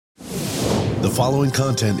The following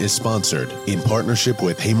content is sponsored in partnership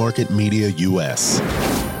with Haymarket Media US.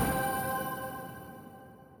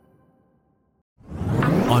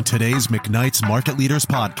 On today's McKnight's Market Leaders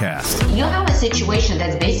podcast. You have a situation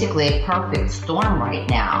that's basically a perfect storm right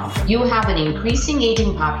now. You have an increasing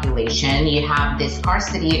aging population, you have the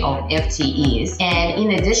scarcity of FTEs, and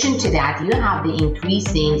in addition to that, you have the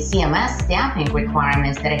increasing CMS staffing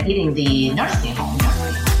requirements that are hitting the nursing homes.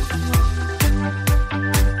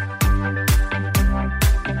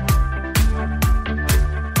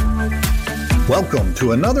 Welcome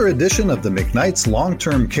to another edition of the McKnight's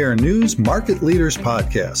Long-Term Care News Market Leaders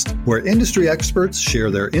Podcast, where industry experts share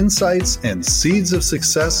their insights and seeds of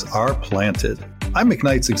success are planted. I'm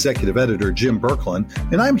McKnight's Executive Editor, Jim Berkland,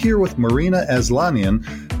 and I'm here with Marina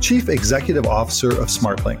Aslanian, Chief Executive Officer of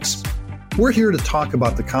SmartLinx. We're here to talk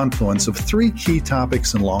about the confluence of three key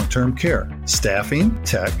topics in long-term care: staffing,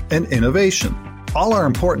 tech, and innovation. All are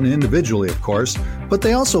important individually, of course, but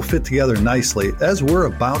they also fit together nicely, as we're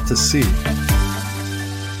about to see.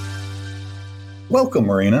 Welcome,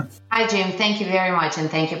 Marina. Hi, Jim. Thank you very much,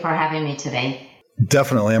 and thank you for having me today.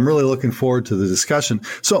 Definitely. I'm really looking forward to the discussion.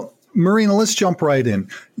 So, Marina, let's jump right in.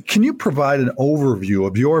 Can you provide an overview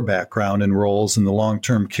of your background and roles in the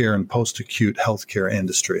long-term care and post-acute healthcare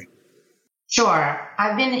industry? Sure.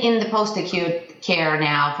 I've been in the post-acute care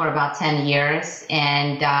now for about 10 years,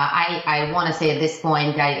 and I want to say at this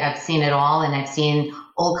point I've seen it all, and I've seen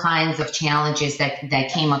all kinds of challenges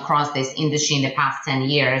that came across this industry in the past 10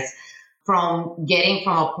 years. From getting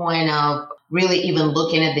from a point of really even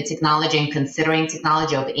looking at the technology and considering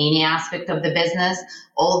technology of any aspect of the business,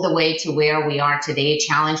 all the way to where we are today,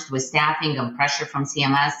 challenged with staffing and pressure from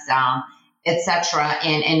CMS, et cetera,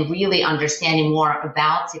 and really understanding more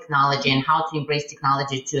about technology and how to embrace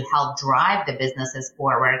technology to help drive the businesses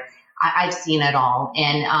forward. I've seen it all.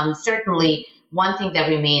 And certainly one thing that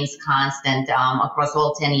remains constant across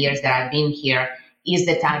all 10 years that I've been here is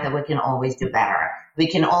the fact that we can always do better. We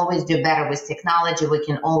can always do better with technology. We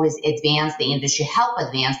can always advance the industry, help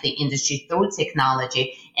advance the industry through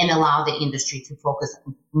technology, and allow the industry to focus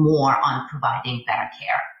more on providing better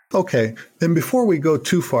care. Okay. And before we go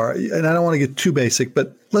too far, and I don't want to get too basic,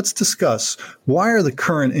 but let's discuss, why are the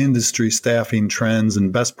current industry staffing trends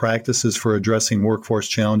and best practices for addressing workforce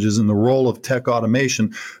challenges and the role of tech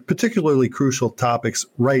automation particularly crucial topics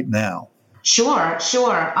right now? Sure.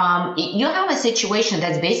 You have a situation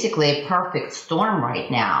that's basically a perfect storm right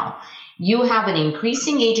now. You have an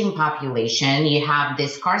increasing aging population, you have the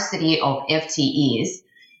scarcity of FTEs,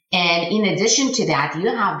 and in addition to that, you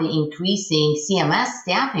have the increasing CMS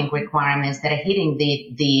staffing requirements that are hitting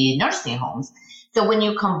the nursing homes. So when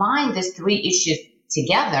you combine these three issues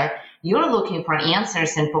together, you're looking for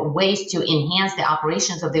answers and for ways to enhance the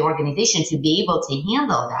operations of the organization to be able to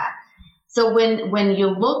handle that. So when you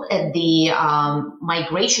look at the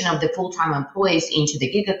migration of the full-time employees into the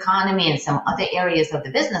gig economy and some other areas of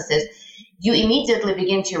the businesses, you immediately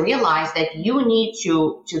begin to realize that you need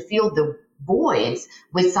to fill the voids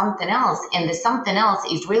with something else. And the something else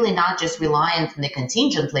is really not just reliant on the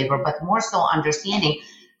contingent labor, but more so understanding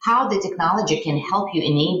how the technology can help you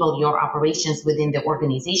enable your operations within the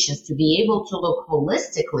organizations to be able to look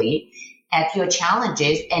holistically at your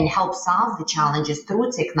challenges and help solve the challenges through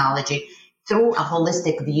technology, through a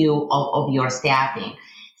holistic view of your staffing.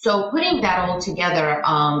 So putting that all together,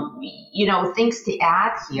 things to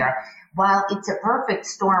add here. While it's a perfect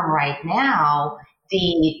storm right now,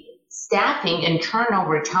 the staffing and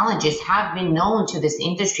turnover challenges have been known to this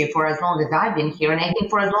industry for as long as I've been here, and I think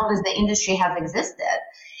for as long as the industry has existed.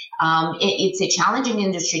 It's a challenging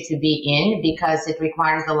industry to be in because it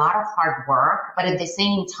requires a lot of hard work, but at the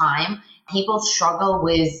same time, people struggle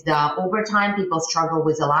with overtime, people struggle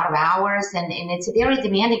with a lot of hours, and it's a very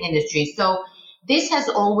demanding industry. So this has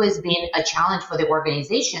always been a challenge for the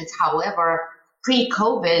organizations. However,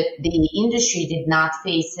 pre-COVID, the industry did not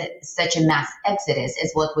face such a mass exodus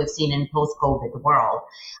as what we've seen in post-COVID world.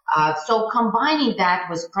 So combining that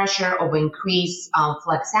with pressure of increased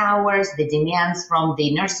flex hours, the demands from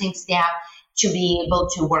the nursing staff to be able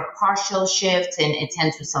to work partial shifts and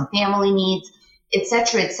attend to some family needs, et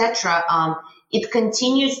cetera, it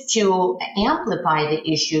continues to amplify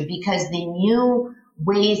the issue because the new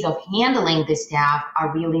ways of handling the staff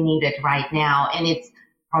are really needed right now. And it's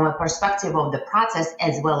from a perspective of the process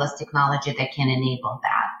as well as technology that can enable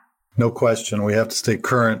that. No question. We have to stay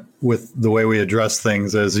current with the way we address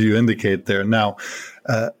things, as you indicate there. Now,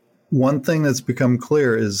 one thing that's become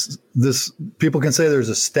clear is this: people can say there's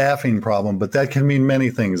a staffing problem, but that can mean many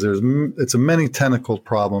things. It's a many tentacled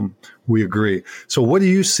problem. We agree. So what do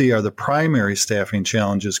you see are the primary staffing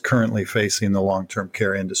challenges currently facing the long-term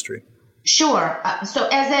care industry? Sure. So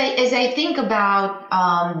as I think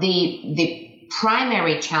about the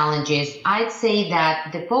primary challenges, I'd say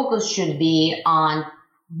that the focus should be on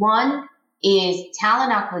one is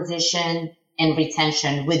talent acquisition and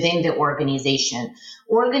retention within the organization.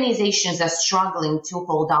 Organizations are struggling to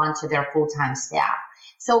hold on to their full-time staff.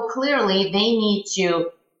 So clearly they need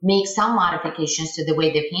to make some modifications to the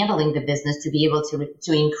way they're handling the business to be able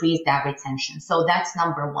to increase that retention. So that's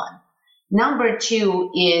number one. Number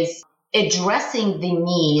two is addressing the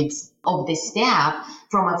needs of the staff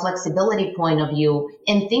from a flexibility point of view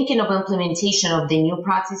and thinking of implementation of the new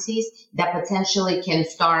processes that potentially can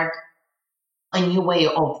start a new way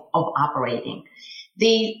of operating.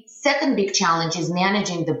 The second big challenge is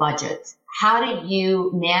managing the budget. How do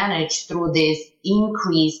you manage through this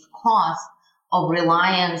increased cost of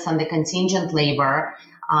reliance on the contingent labor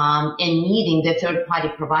and needing the third-party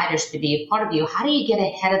providers to be a part of you? How do you get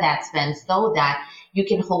ahead of that spend so that you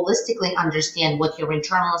can holistically understand what your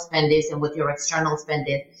internal spend is and what your external spend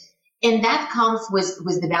is? And that comes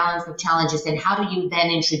with the balance of challenges. And how do you then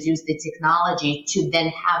introduce the technology to then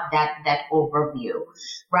have that overview,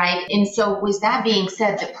 right? And so with that being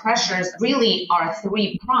said, the pressures really are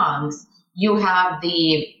three prongs. You have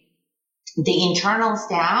the internal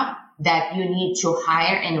staff that you need to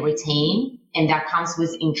hire and retain, and that comes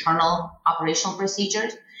with internal operational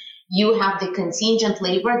procedures. You have the contingent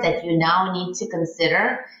labor that you now need to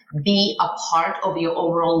consider be a part of your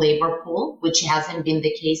overall labor pool, which hasn't been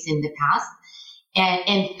the case in the past.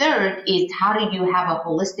 And third is how do you have a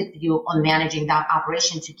holistic view on managing that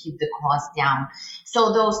operation to keep the cost down?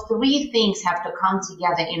 So those three things have to come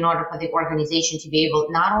together in order for the organization to be able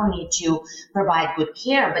not only to provide good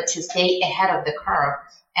care, but to stay ahead of the curve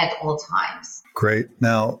at all times. Great.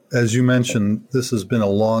 Now, as you mentioned, this has been a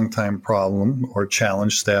long time problem or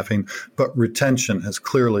challenge, staffing, but retention has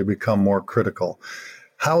clearly become more critical.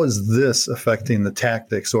 How is this affecting the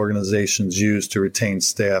tactics organizations use to retain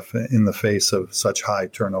staff in the face of such high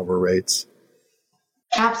turnover rates?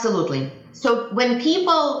 Absolutely. So when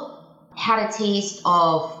people had a taste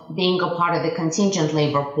of being a part of the contingent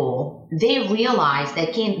labor pool, they realized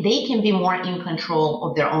that they can be more in control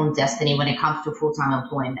of their own destiny when it comes to full-time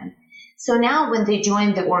employment. So now when they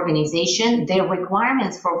join the organization, their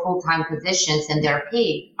requirements for full-time positions and their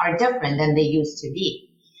pay are different than they used to be.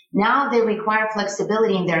 Now they require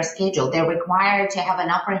flexibility in their schedule. They're required to have an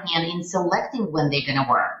upper hand in selecting when they're going to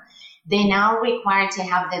work. They now require to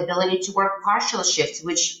have the ability to work partial shifts,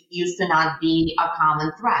 which used to not be a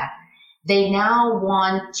common threat. They now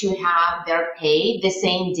want to have their pay the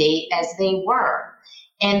same day as they work.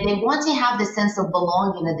 And they want to have the sense of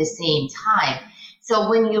belonging at the same time. So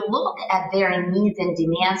when you look at their needs and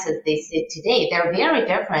demands as they sit today, they're very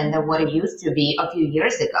different than what it used to be a few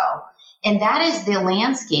years ago. And that is the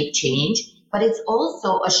landscape change, but it's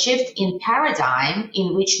also a shift in paradigm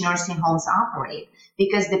in which nursing homes operate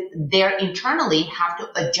because they internally have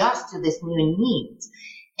to adjust to this new needs.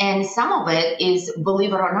 And some of it is,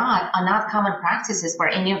 believe it or not, are not common practices for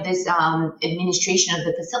any of this administration of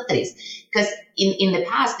the facilities. Because in the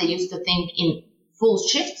past, they used to think in full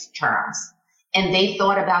shift terms, and they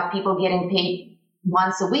thought about people getting paid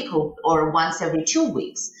once a week or once every 2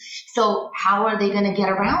 weeks. So how are they going to get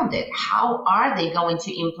around it? How are they going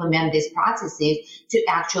to implement these processes to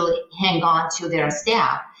actually hang on to their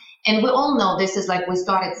staff? And we all know this is, like we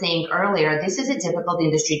started saying earlier, this is a difficult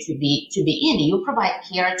industry to be in. You provide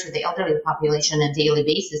care to the elderly population on a daily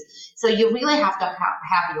basis. So you really have to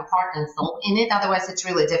have your heart and soul in it. Otherwise, it's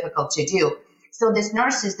really difficult to do. So these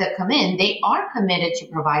nurses that come in, they are committed to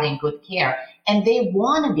providing good care and they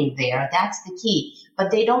want to be there. That's the key. But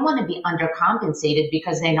they don't want to be undercompensated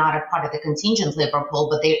because they're not a part of the contingent labor pool,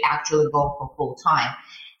 but they actually go for full time.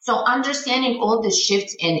 So understanding all the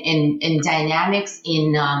shifts in dynamics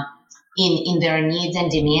in their needs and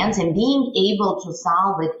demands and being able to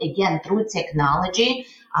solve it again through technology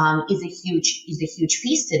is a huge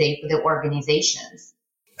piece today for the organizations.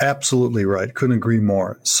 Absolutely right. Couldn't agree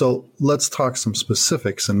more. So let's talk some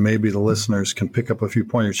specifics, and maybe the listeners can pick up a few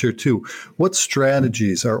pointers here too. What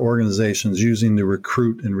strategies are organizations using to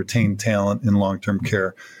recruit and retain talent in long-term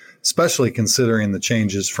care, especially considering the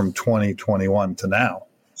changes from 2021 to now?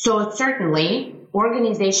 So certainly,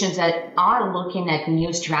 organizations that are looking at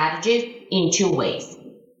new strategies in two ways.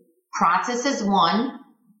 Process is one,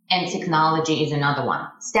 and technology is another one.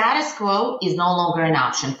 Status quo is no longer an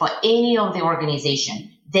option for any of the organization.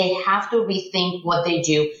 They have to rethink what they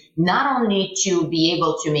do, not only to be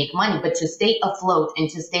able to make money, but to stay afloat and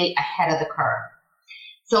to stay ahead of the curve.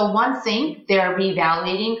 So one thing, they're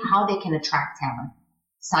reevaluating how they can attract talent.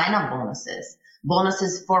 Sign-up bonuses,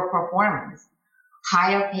 bonuses for performance,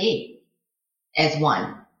 higher pay as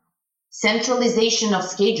one. centralization of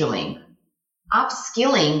scheduling,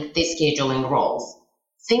 upskilling the scheduling roles,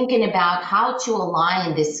 thinking about how to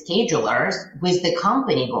align the schedulers with the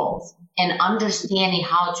company goals, and understanding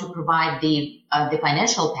how to provide the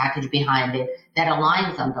financial package behind it that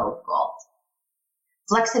aligns on those goals.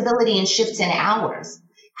 Flexibility in shifts and hours.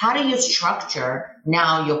 How do you structure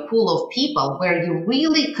now your pool of people where you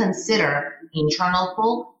really consider internal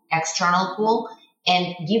pool, external pool,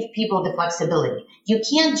 and give people the flexibility? You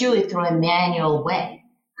can't do it through a manual way.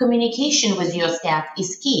 Communication with your staff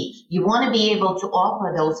is key. You want to be able to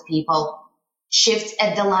offer those people shifts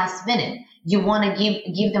at the last minute. You want to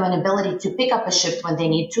give them an ability to pick up a shift when they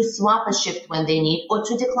need, to swap a shift when they need, or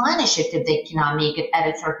to decline a shift if they cannot make it at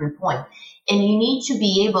a certain point. And you need to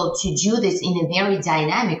be able to do this in a very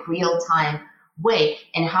dynamic, real-time way.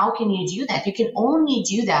 And how can you do that? You can only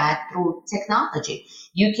do that through technology.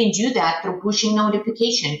 You can do that through pushing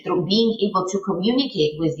notification, through being able to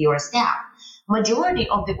communicate with your staff. Majority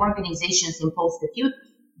of the organizations in post-acute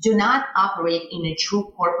do not operate in a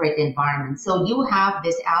true corporate environment. So you have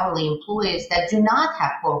these hourly employees that do not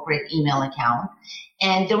have corporate email account,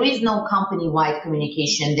 and there is no company-wide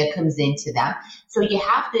communication that comes into that. So you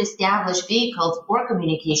have to establish vehicles for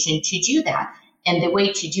communication to do that. And the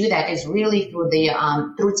way to do that is really through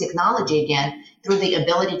through technology again, through the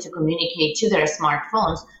ability to communicate to their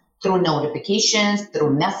smartphones, through notifications,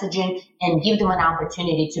 through messaging, and give them an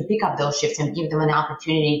opportunity to pick up those shifts and give them an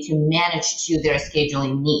opportunity to manage to their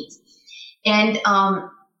scheduling needs. And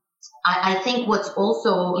I think what's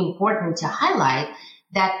also important to highlight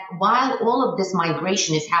that while all of this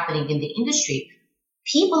migration is happening in the industry,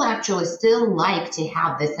 people actually still like to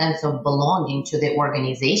have the sense of belonging to the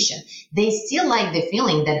organization. They still like the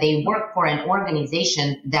feeling that they work for an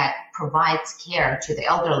organization that provides care to the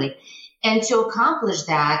elderly. And to accomplish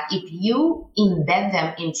that, if you embed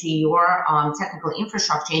them into your technical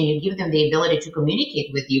infrastructure and you give them the ability to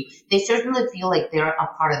communicate with you, they certainly feel like they're a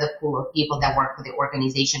part of the pool of people that work for the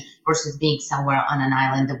organization versus being somewhere on an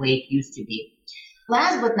island the way it used to be.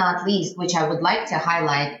 Last but not least, which I would like to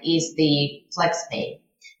highlight, is the flex pay.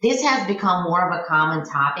 This has become more of a common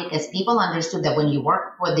topic as people understood that when you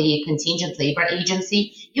work for the contingent labor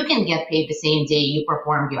agency, you can get paid the same day you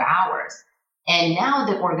perform your hours. And now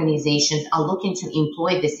the organizations are looking to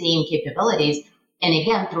employ the same capabilities, and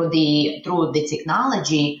again, through the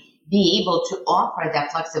technology, be able to offer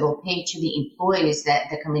that flexible pay to the employees that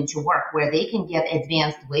come into work, where they can get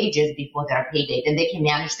advanced wages before their pay date, and they can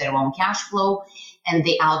manage their own cash flow and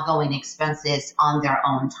the outgoing expenses on their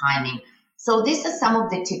own timing. So this is some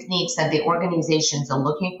of the techniques that the organizations are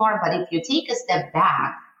looking for. But if you take a step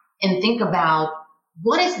back and think about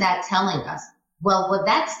what is that telling us? Well, what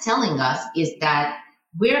that's telling us is that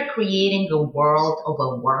we're creating a world of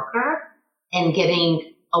a worker and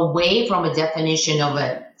getting away from a definition of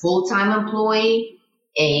a full-time employee,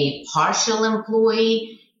 a partial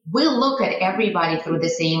employee. We'll look at everybody through the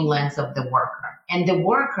same lens of the worker. And the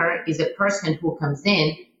worker is a person who comes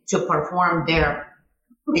in to perform their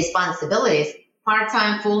responsibilities.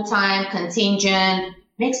 Part-time, full-time, contingent,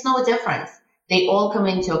 makes no difference. They all come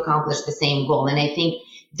in to accomplish the same goal. And I think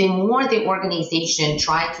the more the organization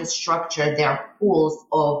try to structure their pools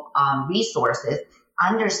of resources,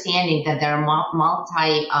 understanding that they're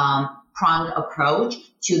multi-pronged approach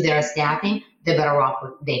to their staffing, the better off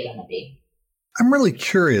they're going to be. I'm really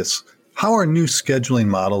curious, how are new scheduling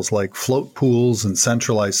models like float pools and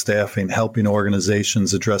centralized staffing helping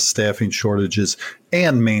organizations address staffing shortages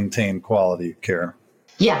and maintain quality of care?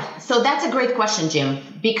 Yeah, so that's a great question, Jim,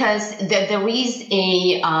 because there is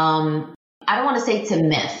I don't want to say it's a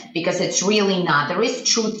myth because it's really not. There is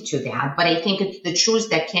truth to that, but I think it's the truth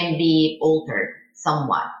that can be altered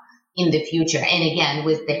somewhat in the future. And again,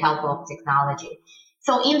 with the help of technology.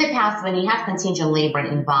 So in the past, when you have contingent labor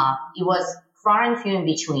involved, it was far and few in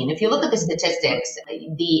between. If you look at the statistics,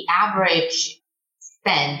 the average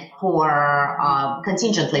spend for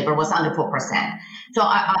contingent labor was under 4%. So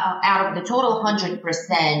out of the total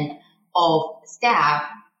 100% of staff,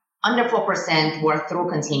 under 4% were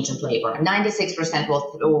through contingent labor. 96% were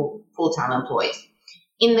through full-time employees.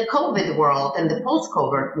 In the COVID world and the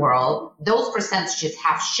post-COVID world, those percentages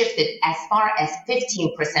have shifted as far as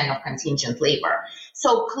 15% of contingent labor.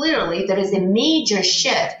 So clearly, there is a major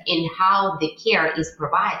shift in how the care is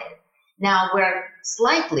provided. Now, we're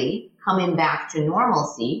slightly coming back to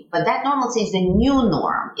normalcy, but that normalcy is the new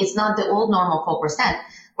norm. It's not the old normal 4%.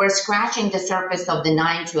 We're scratching the surface of the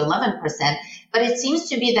 9 to 11%, but it seems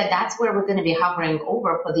to be that that's where we're going to be hovering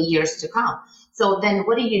over for the years to come. So then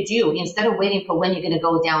what do? Instead of waiting for when you're going to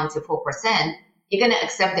go down to 4%, you're going to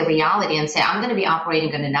accept the reality and say, I'm going to be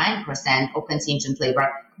operating on a 9% of contingent labor.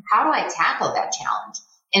 How do I tackle that challenge?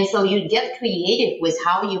 And so you get creative with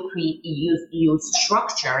how you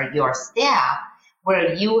structure your staff,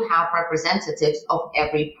 where you have representatives of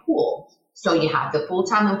every pool. So you have the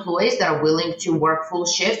full-time employees that are willing to work full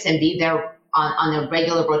shifts and be there on a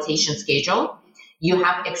regular rotation schedule. You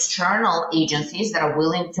have external agencies that are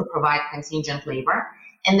willing to provide contingent labor.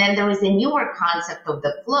 And then there is a newer concept of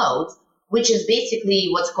the float, which is basically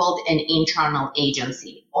what's called an internal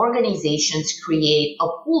agency. Organizations create a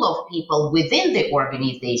pool of people within the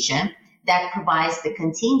organization that provides the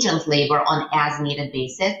contingent labor on as-needed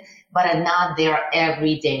basis, but are not there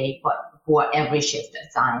every day for every shift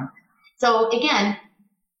assigned. So again,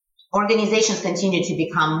 organizations continue to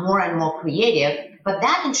become more and more creative, but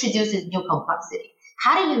that introduces new complexity.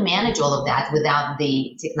 How do you manage all of that without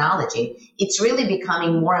the technology? It's really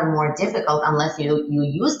becoming more and more difficult unless you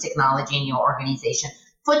use technology in your organization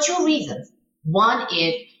for two reasons. One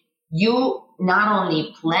is you not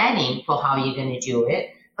only planning for how you're going to do it,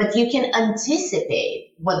 but you can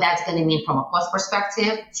anticipate what that's going to mean from a cost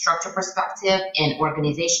perspective, structure perspective, and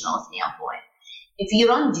organizational standpoint. If you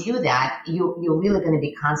don't do that, you're really going to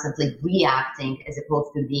be constantly reacting as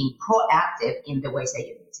opposed to being proactive in the ways that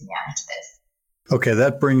you need to manage this. Okay,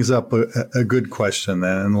 that brings up a good question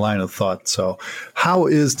then in line of thought. So how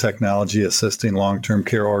is technology assisting long-term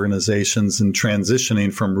care organizations in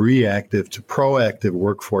transitioning from reactive to proactive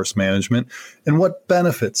workforce management? And what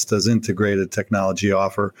benefits does integrated technology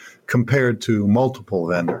offer compared to multiple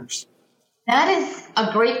vendors? That is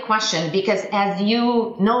a great question, because as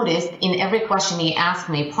you noticed in every question you asked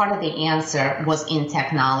me, part of the answer was in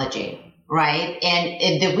technology. Right.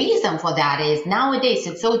 And the reason for that is nowadays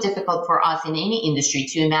it's so difficult for us in any industry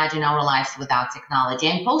to imagine our lives without technology.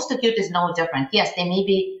 And post-acute is no different. Yes, they may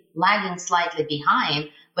be lagging slightly behind,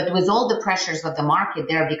 but with all the pressures of the market,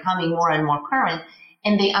 they're becoming more and more current.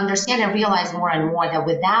 And they understand and realize more and more that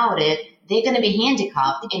without it, they're going to be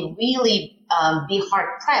handicapped and really be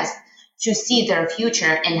hard-pressed to see their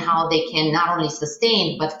future and how they can not only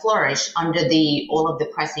sustain but flourish under all of the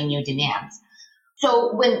pressing new demands.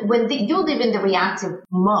 So when you live in the reactive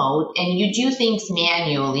mode and you do things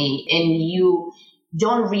manually and you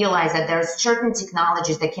don't realize that there are certain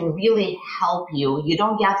technologies that can really help you, you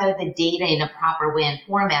don't gather the data in a proper way and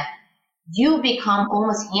format, you become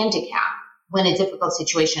almost handicapped when a difficult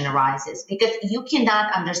situation arises because you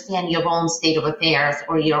cannot understand your own state of affairs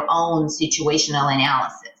or your own situational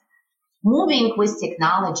analysis. Moving with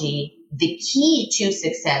technology, the key to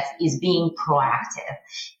success is being proactive,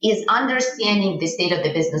 is understanding the state of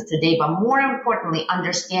the business today, but more importantly,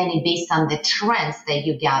 understanding based on the trends that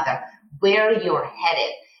you gather, where you're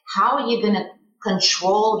headed, how you're going to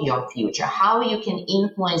control your future, how you can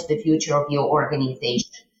influence the future of your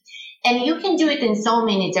organization. And you can do it in so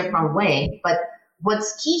many different ways, but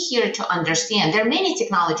what's key here to understand, there are many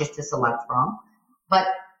technologies to select from, but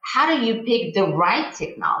how do you pick the right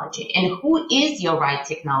technology and who is your right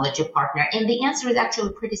technology partner? And the answer is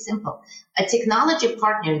actually pretty simple. A technology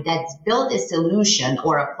partner that's built a solution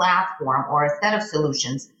or a platform or a set of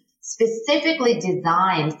solutions specifically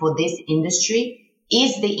designed for this industry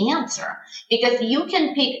is the answer. Because you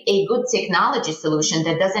can pick a good technology solution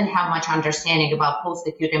that doesn't have much understanding about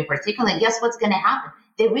post-acute in particular, and guess what's going to happen?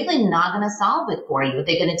 They're really not going to solve it for you.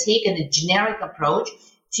 They're going to take a generic approach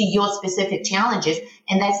to your specific challenges,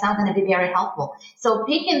 and that's not going to be very helpful. So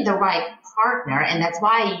picking the right partner, and that's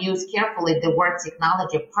why I use carefully the word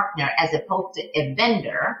technology partner as opposed to a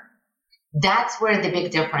vendor, that's where the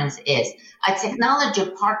big difference is. A technology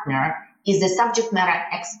partner is a subject matter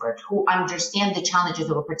expert who understands the challenges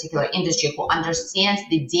of a particular industry, who understands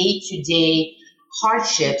the day-to-day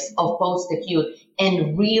hardships of post-acute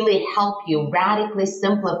and really help you radically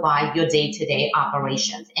simplify your day-to-day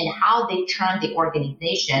operations and how they turn the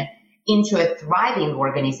organization into a thriving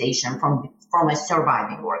organization from a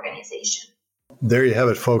surviving organization. There you have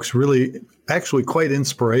it, folks. Really, actually quite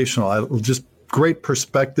inspirational. Just great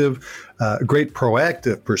perspective, great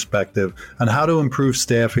proactive perspective on how to improve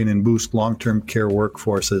staffing and boost long-term care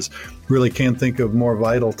workforces. Really can't think of more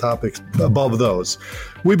vital topics above those.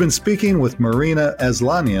 We've been speaking with Marina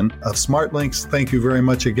Aslanian of SmartLinx. Thank you very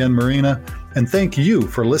much again, Marina. And thank you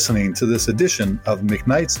for listening to this edition of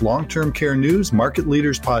McKnight's Long-Term Care News Market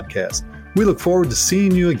Leaders Podcast. We look forward to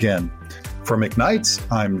seeing you again. For McKnight's,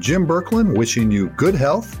 I'm Jim Berkland, wishing you good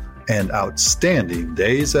health and outstanding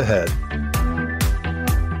days ahead.